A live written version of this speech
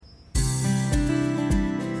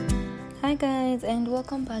and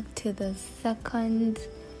welcome back to the second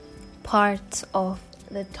part of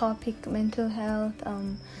the topic mental health,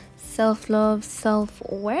 self-love,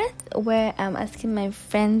 self-worth, where I'm asking my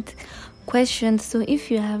friends questions. So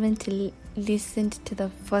if you haven't listened to the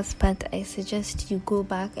first part, I suggest you go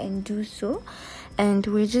back and do so, and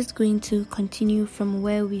we're just going to continue from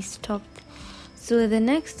where we stopped. So the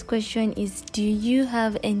next question is, do you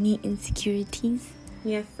have any insecurities?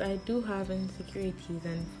 Yes, I do have insecurities,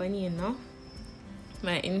 and funny enough,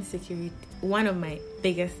 one of my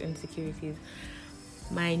biggest insecurities,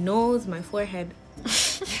 my nose, my forehead.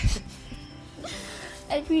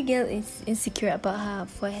 Every girl is insecure about her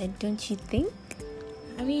forehead, don't you think?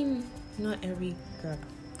 I mean, not every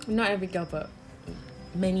girl, but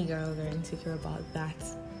many girls are insecure about that.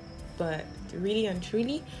 But really and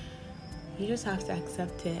truly, you just have to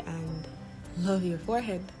accept it and love your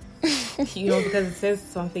forehead. Because it says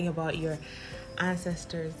something about your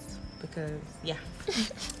ancestors. Because, yeah.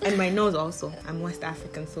 And my nose also. I'm West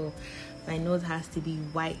African, so my nose has to be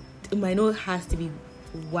white. My nose has to be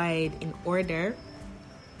wide in order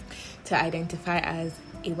to identify as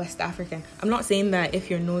a West African. I'm not saying that if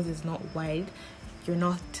your nose is not wide, you're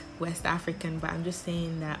not West African, but I'm just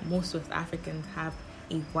saying that most West Africans have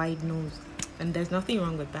a wide nose. And there's nothing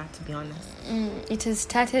wrong with that, to be honest. It has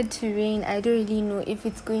started to rain. I don't really know if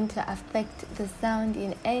it's going to affect the sound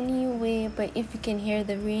in any way, but if you can hear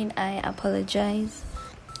the rain, I apologize.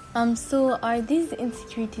 So are these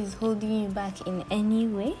insecurities holding you back in any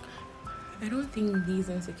way? I don't think these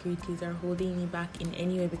insecurities are holding me back in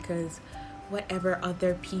any way, because whatever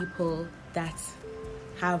other people that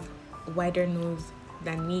have wider nose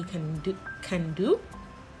than me cannot do,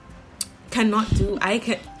 I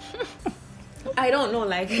can. I don't know,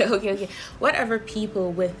 okay. Whatever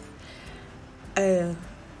people with a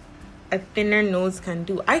thinner nose can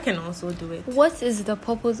do, I can also do it. What is the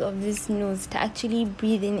purpose of this nose? To actually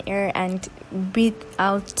breathe in air and breathe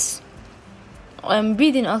out,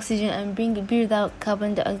 breathe in oxygen and breathe out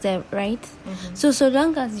carbon dioxide, right? Mm-hmm. So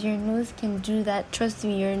long as your nose can do that, trust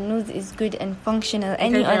me, your nose is good and functional.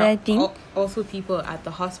 Because any other thing. Also, people at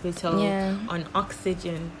the hospital on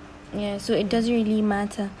oxygen. Yeah, so it doesn't really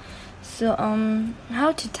matter. So,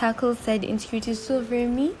 how to tackle said insecurities? So for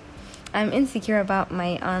me, I'm insecure about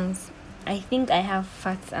my arms. I think I have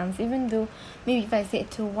fat arms, even though maybe if I say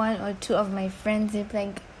it to one or two of my friends, they'd be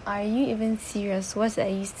like, are you even serious? What are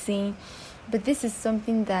you saying? But this is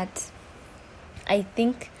something that I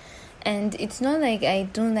think, and it's not like I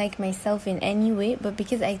don't like myself in any way, but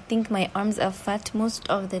because I think my arms are fat most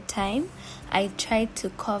of the time, I try to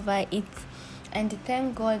cover it. And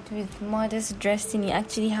thank God, with modest dressing, you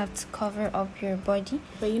actually have to cover up your body.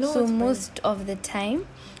 But so most of the time,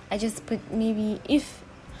 I just put, maybe if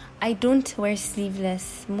I don't wear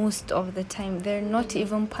sleeveless most of the time, they're not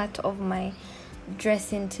even part of my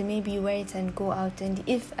dressing to maybe wear it and go out. And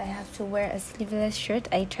if I have to wear a sleeveless shirt,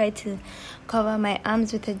 I try to cover my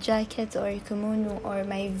arms with a jacket or a kimono or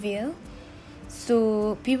my veil,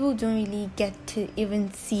 so people don't really get to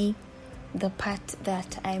even see the part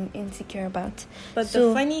that I'm insecure about. But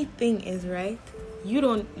the funny thing is, right, you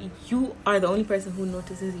are the only person who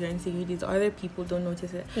notices your insecurities. Other people don't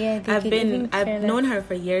notice it. Yeah, I've known her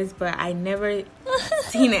for years, but I never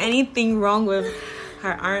seen anything wrong with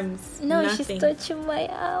her arms. No, nothing. She's touching my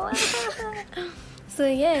arm. So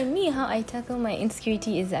yeah, me, how I tackle my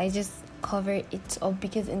insecurity is I just cover it up,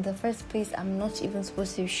 because in the first place I'm not even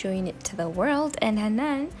supposed to be showing it to the world. And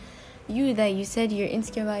Hanan, you said you're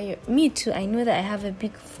insecure about me too. I know that I have a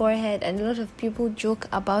big forehead, and a lot of people joke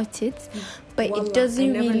about it, but it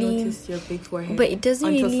doesn't really. I never noticed your big forehead. But it doesn't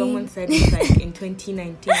until really. Someone said it in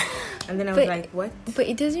 2019, and then I was like, "What?" But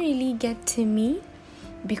it doesn't really get to me,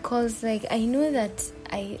 because I know that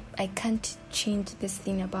I can't change this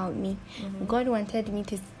thing about me. Mm-hmm. God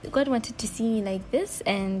wanted to see me like this,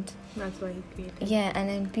 and that's why He created. Yeah,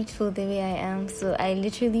 and I'm beautiful the way I am. So I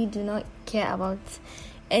literally do not care about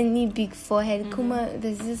any big forehead. Mm-hmm. Kuma,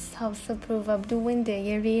 there's this Hausa proverb, do when the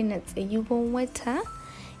rain you won't water,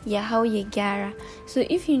 yeah, how you gara. So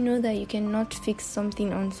if you know that you cannot fix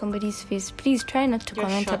something on somebody's face, please try not to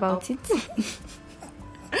comment about it.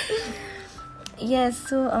 Yeah,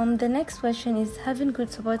 so the next question is having good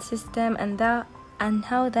support system and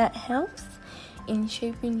how that helps in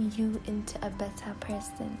shaping you into a better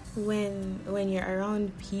person. When you're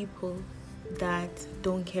around people that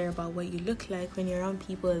don't care about what you look like, when you're around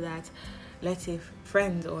people that, let's say,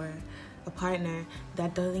 friends or a partner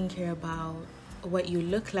that doesn't care about what you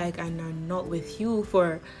look like and are not with you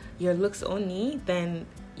for your looks only, then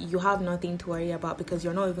you have nothing to worry about, because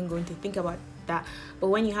you're not even going to think about that. But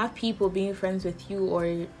when you have people being friends with you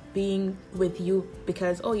or being with you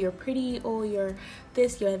because, oh, you're pretty, oh, you're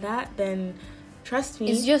this, you're that, then trust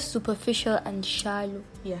me, it's just superficial and shallow.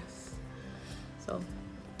 Yes.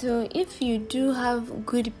 So if you do have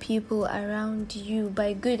good people around you,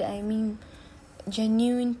 by good I mean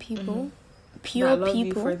genuine people, pure that love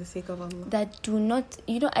people you for the sake of Allah, that do not,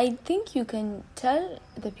 I think you can tell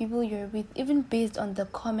the people you're with even based on the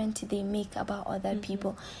comment they make about other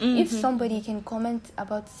people. If somebody can comment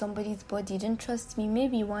about somebody's body, don't trust me,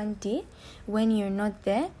 maybe one day when you're not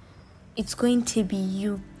there, it's going to be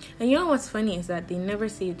you. And you know what's funny is that they never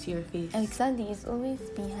say it to your face. Exactly, it's always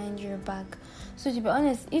behind your back. So to be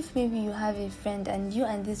honest, if maybe you have a friend and you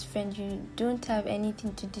and this friend, you don't have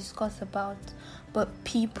anything to discuss about but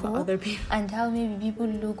people, other people, and how maybe people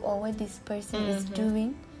look or what this person is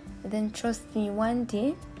doing, then trust me, one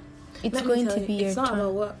day it's going to be your turn. It's not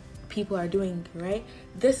about what people are doing, right?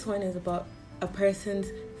 This one is about a person's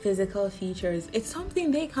physical features. It's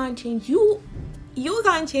something they can't change. You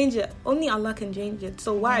can't change it. Only Allah can change it.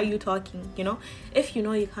 So why are you talking? If you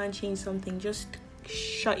know you can't change something, just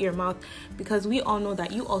shut your mouth, because we all know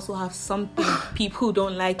that you also have something people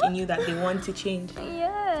don't like in you that they want to change.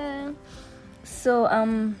 Yeah. So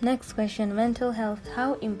next question, mental health.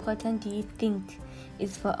 How important do you think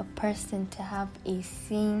is for a person to have a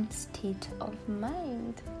sane state of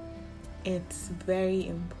mind? It's very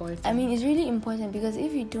important. I mean, it's really important, because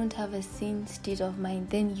if you don't have a sane state of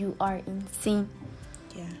mind, then you are insane.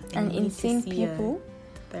 Yeah. And insane people,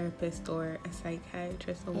 a therapist or a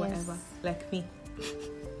psychiatrist or whatever, like me.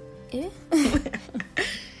 Yeah.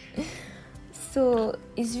 So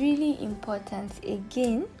it's really important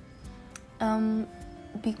again,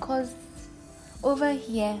 because over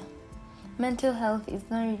here mental health is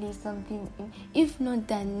not really something, if not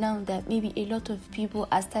done now, that maybe a lot of people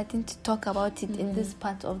are starting to talk about it in this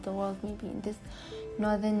part of the world, maybe in this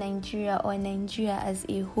northern Nigeria or Nigeria as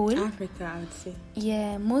a whole. Africa, I would say.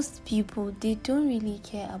 Yeah, most people, they don't really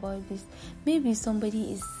care about this. Maybe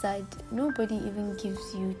somebody is sad, nobody even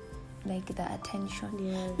gives you like the attention.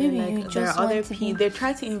 Yeah, maybe like, you just want want to be. They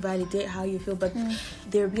try to invalidate how you feel, but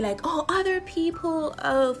they'll be like, oh, other people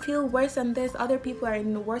feel worse than this, other people are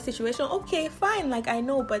in a worse situation. Okay, fine, like I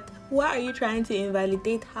know, but why are you trying to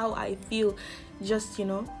invalidate how I feel? Just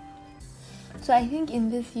So I think in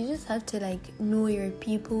this, you just have to like know your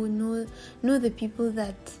people, know the people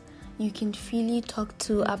that you can freely talk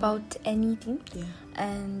to about anything,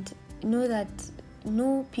 and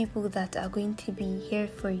know people that are going to be here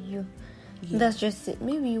for you. That's just it.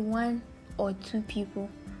 Maybe one or two people,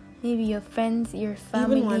 maybe your friends, your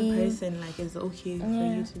family. Even one person is okay for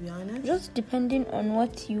you, to be honest. Just depending on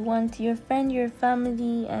what you want, your friend, your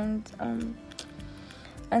family, and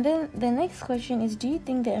then the next question is, do you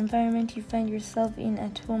think the environment you find yourself in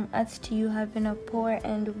at home adds to you having a poor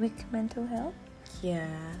and weak mental health? Yeah,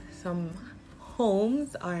 some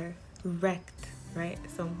homes are wrecked, right?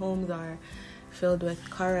 Some homes are filled with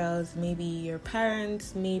quarrels. Maybe your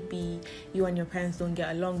parents, maybe you and your parents don't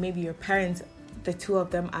get along. Maybe your parents, the two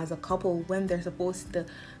of them as a couple, when they're supposed to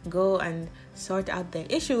go and sort out their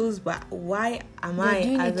issues, but why am I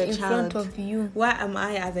as a child? Why am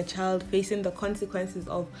I as a child facing the consequences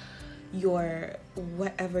of your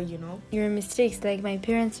whatever, your mistakes, like my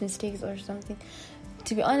parents' mistakes or something?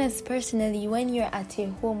 To be honest, personally, when you're at a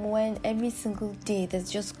home, when every single day there's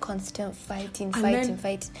just constant fighting, there's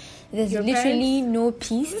literally no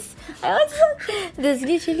peace. There's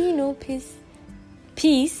literally no peace.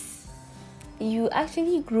 You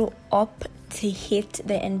actually grow up to hate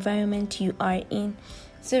the environment you are in.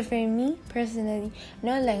 So for me personally,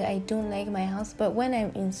 not like I don't like my house, but when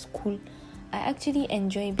I'm in school, I actually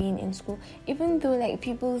enjoy being in school. Even though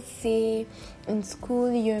people say in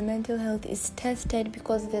school your mental health is tested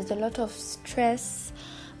because there's a lot of stress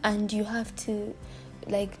and you have to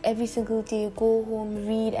every single day go home,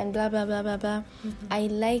 read and blah blah blah blah blah. I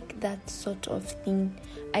like that sort of thing.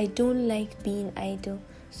 I don't like being idle.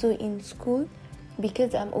 So in school,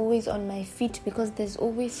 because I'm always on my feet, because there's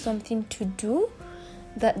always something to do,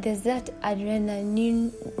 that there's that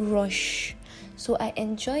adrenaline rush. So I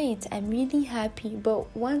enjoy it. I'm really happy.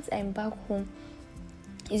 But once I'm back home,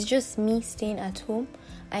 it's just me staying at home,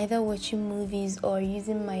 either watching movies or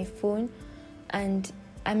using my phone, and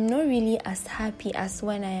I'm not really as happy as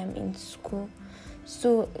when I am in school.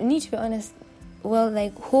 So I need to be honest,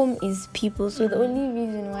 home is people. So the only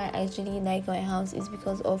reason why I actually like my house is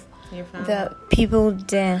because of the people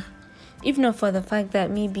there. If not for the fact that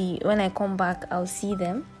maybe when I come back, I'll see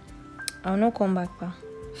them, I'll not come back.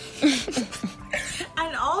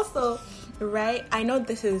 And also, right, I know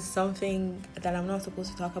this is something that I'm not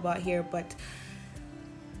supposed to talk about here, but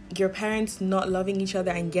your parents not loving each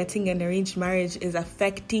other and getting an arranged marriage is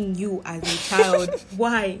affecting you as a child.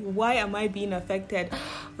 Why am I being affected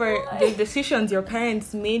for the decisions your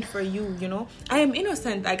parents made for you? You know, I am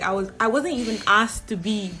innocent. Like I wasn't even asked to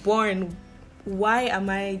be born. Why am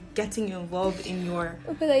I getting involved in your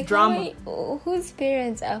drama? Whose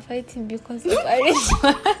parents are fighting because of arranged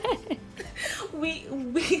marriage? we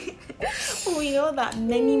know that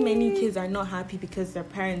many kids are not happy because their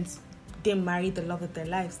parents didn't marry the love of their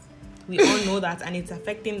lives. We all know that, and it's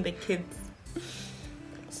affecting the kids.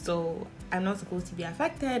 So I'm not supposed to be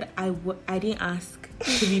affected. I didn't ask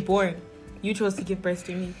to be born. You chose to give birth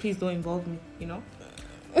to me. Please don't involve me, you know.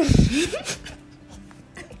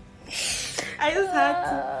 I just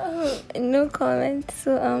had to. No comment.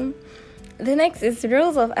 So the next is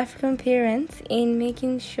roles of African parents in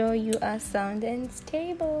making sure you are sound and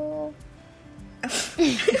stable.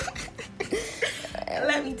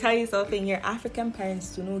 Let me tell you something. Your African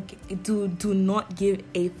parents do not give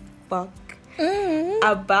a fuck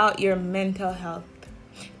about your mental health.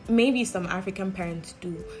 Maybe some African parents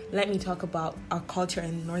do. Let me talk about our culture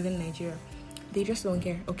in northern Nigeria. They just don't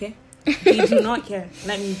care, okay? They do not care.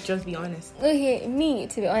 Let me just be honest. Okay, me,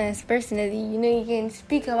 to be honest, personally, you know, you can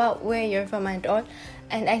speak about where you're from and all,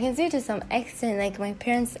 and I can say to some extent, like, my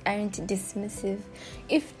parents aren't dismissive.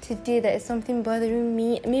 If today there is something bothering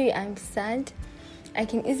me, maybe I'm sad, I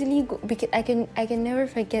can easily go, because I can never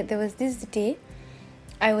forget there was this day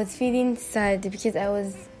I was feeling sad because I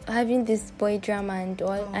was having this boy drama and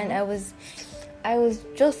all, and I was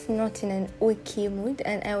just not in an okay mood,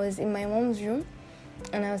 and I was in my mom's room,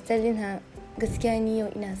 and I was telling her, gaskiya ni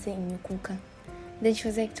yau ina son in yi kuka. Then she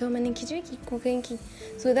was like, to manin ki je ki kukanki.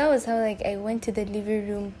 So that was how, like, I went to the living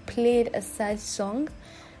room, played a sad song,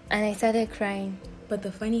 and I started crying. But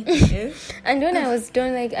the funny thing is, and when I was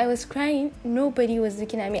done, like, I was crying, nobody was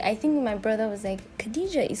looking at me. I think my brother was like,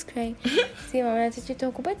 Khadija is crying.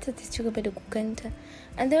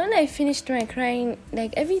 And then when I finished my crying,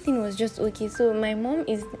 like, everything was just okay. So my mom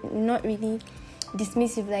is not really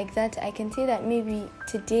dismissive like that. I can say that maybe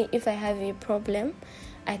today, if I have a problem,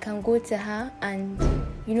 I can go to her and,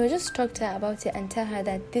 you know, just talk to her about it and tell her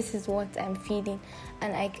that this is what I'm feeling.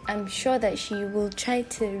 And I'm sure that she will try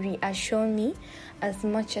to reassure me as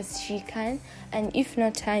much as she can. And if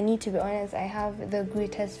not, I need to be honest, I have the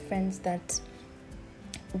greatest friends that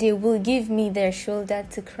they will give me their shoulder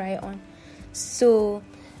to cry on. So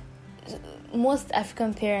most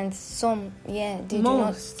African parents, they do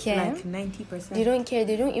not care. Like 90%. They don't care.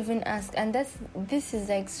 They don't even ask. And this is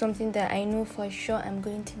like something that I know for sure I'm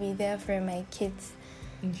going to be there for my kids.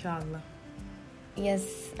 Inshallah. Yes,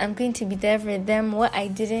 I'm going to be there for them. What I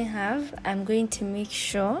didn't have, I'm going to make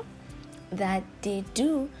sure that they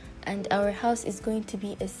do. And our house is going to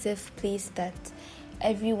be a safe place that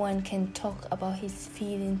everyone can talk about his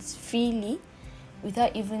feelings freely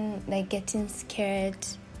without even, like, getting scared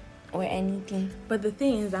or anything. But the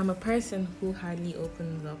thing is, I'm a person who hardly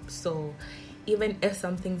opens up. So even if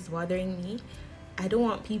something's bothering me, I don't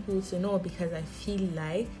want people to know, because I feel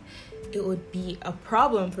like it would be a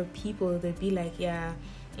problem for people. They'd be like, I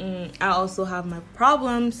also have my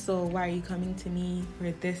problems, so why are you coming to me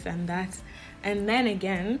for this and that? And then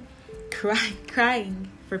again,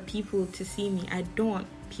 crying for people to see me. I don't want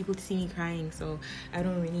people to see me crying, so I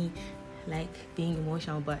don't really like being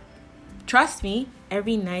emotional. But trust me,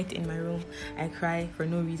 every night in my room I cry for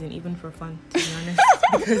no reason, even for fun, to be honest.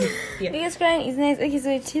 Because crying is nice. Okay,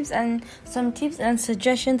 so some tips and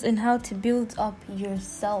suggestions on how to build up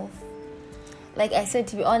yourself. Like I said,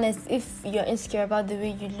 to be honest, if you're insecure about the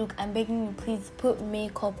way you look, I'm begging you, please put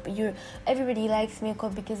makeup. Everybody likes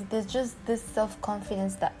makeup because there's just this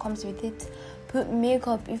self-confidence that comes with it. Put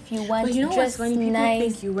makeup if you want to dress nice. People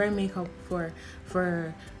think you wear makeup for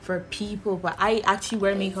people, but I actually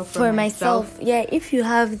wear makeup for myself. Yeah, if you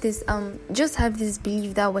have this just have this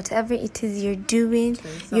belief that whatever it is you're doing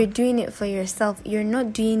it for yourself. You're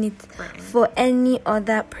not doing it for any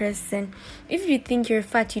other person. If you think you're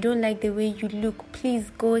fat, you don't like the way you look,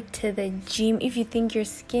 please go to the gym. If you think you're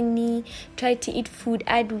skinny, try to eat food,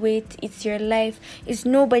 add weight. It's your life. It's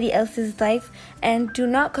nobody else's life. And do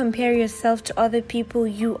not compare yourself to other people.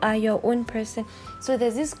 You are your own person. So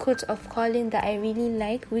there's this quote of Colin that I really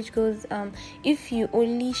like, which goes, if you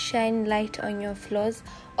only shine light on your flaws,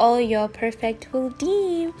 all your perfect will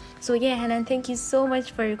dim. So yeah, Hanan, thank you so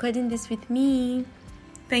much for recording this with me.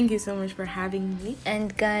 Thank you so much for having me.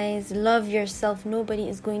 And guys, love yourself. Nobody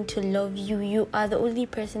is going to love you. You are the only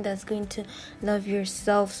person that's going to love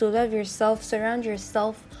yourself. So love yourself. Surround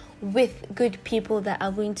yourself with good people that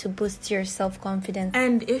are going to boost your self-confidence.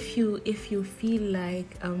 And if you feel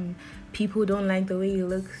like people don't like the way you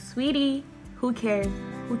look, sweetie, who cares?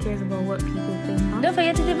 Who cares about what people think? Huh? Don't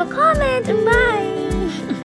forget to leave a comment and bye.